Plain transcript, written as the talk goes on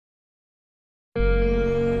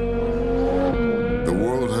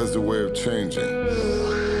has a way of changing.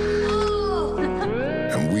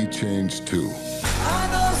 And we change too. I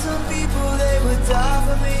know some people, they would die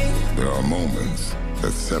for me. There are moments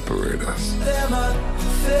that separate us. They're my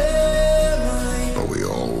family. But we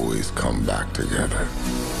always come back together.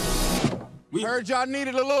 We heard y'all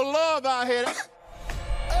needed a little love out here.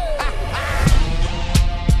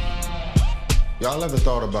 Y'all ever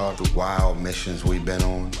thought about the wild missions we've been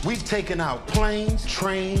on? We've taken out planes,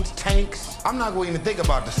 trains, tanks. I'm not going to even think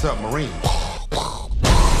about the submarine.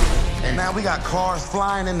 And now we got cars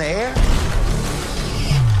flying in the air?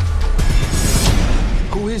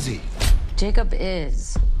 Who is he? Jacob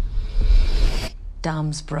is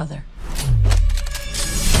Dom's brother.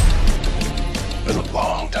 Been a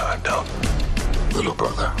long time, Dom. Little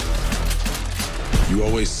brother. You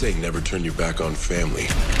always say never turn your back on family,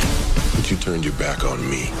 but you turned your back on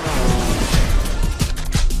me.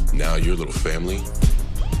 Now your little family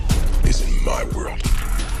is in my world.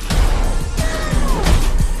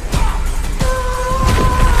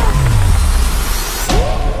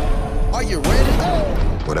 Are you ready?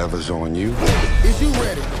 Whatever's on you, Is you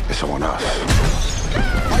ready? it's on us.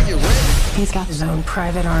 Are you ready? He's got his own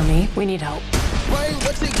private army. We need help. Bring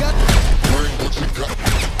what you got. Bring what you got.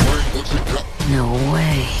 Bring what you got. No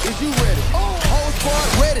way. Is you ready? Whole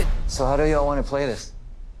squad ready. So how do y'all want to play this?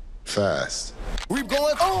 Fast. We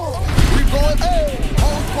going. We going.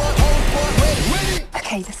 Whole squad ready.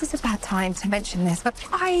 Okay, this is a bad time to mention this, but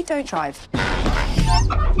I don't drive.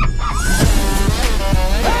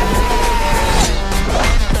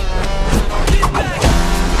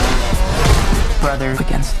 Brother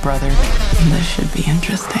against brother. This should be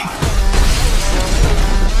interesting.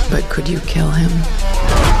 But could you kill him?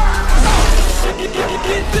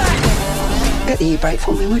 Get the e-brake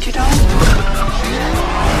for me, would you, darling?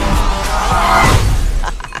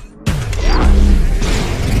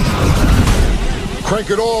 Crank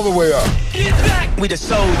it all the way up. We the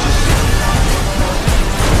soldiers.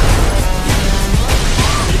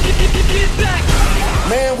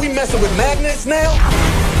 Man, we messing with magnets now?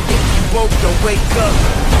 Woke to wake up.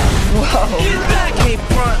 Whoa. Can't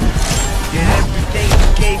front. Yeah, everything we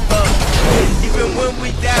gave up. Even when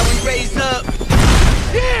we die, we raise up.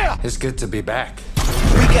 Yeah! It's good to be back.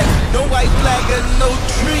 We got no white flag and no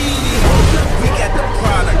treaty. We got the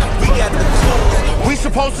product. We got the tools. We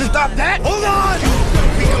supposed to stop that? Hold on!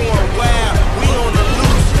 We going wild. We on the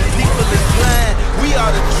loose. People is blind. We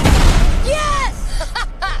are the truth. Yes!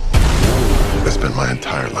 I spent my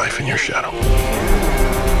entire life in your shadow.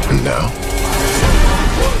 And now,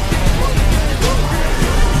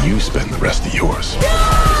 you spend the rest of yours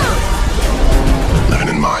living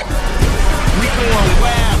in mine. We going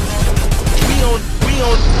wild.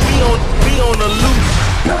 We on the loose.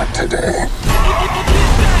 Not today.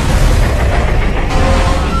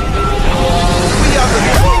 We are the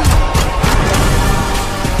truth.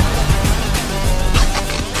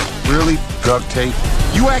 Really? Duct tape?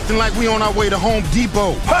 You acting like we on our way to Home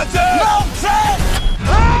Depot. Hunter! No, Ted!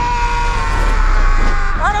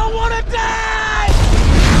 I don't want to die!